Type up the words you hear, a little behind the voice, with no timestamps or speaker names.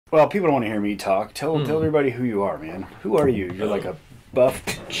Well, people don't want to hear me talk. Tell everybody who you are, man. Who are you? You're like a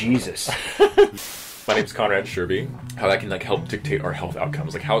buffed Jesus. My name's Conrad Sherby. How that can help dictate our health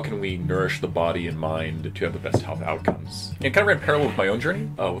outcomes. How can we nourish the body and mind to have the best health outcomes? And kind of ran parallel with my own journey,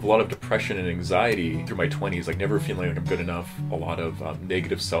 with a lot of depression and anxiety through my 20s, never feeling like I'm good enough, a lot of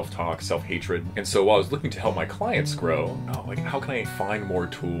negative self-talk, self-hatred. And so while I was looking to help my clients grow, how can I find more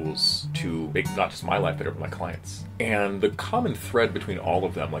tools to make not just my life better, but my clients? And the common thread between all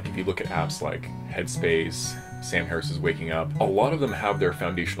of them, if you look at apps like Headspace, Sam Harris's Waking Up, a lot of them have their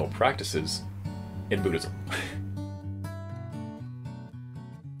foundational practices in Buddhism.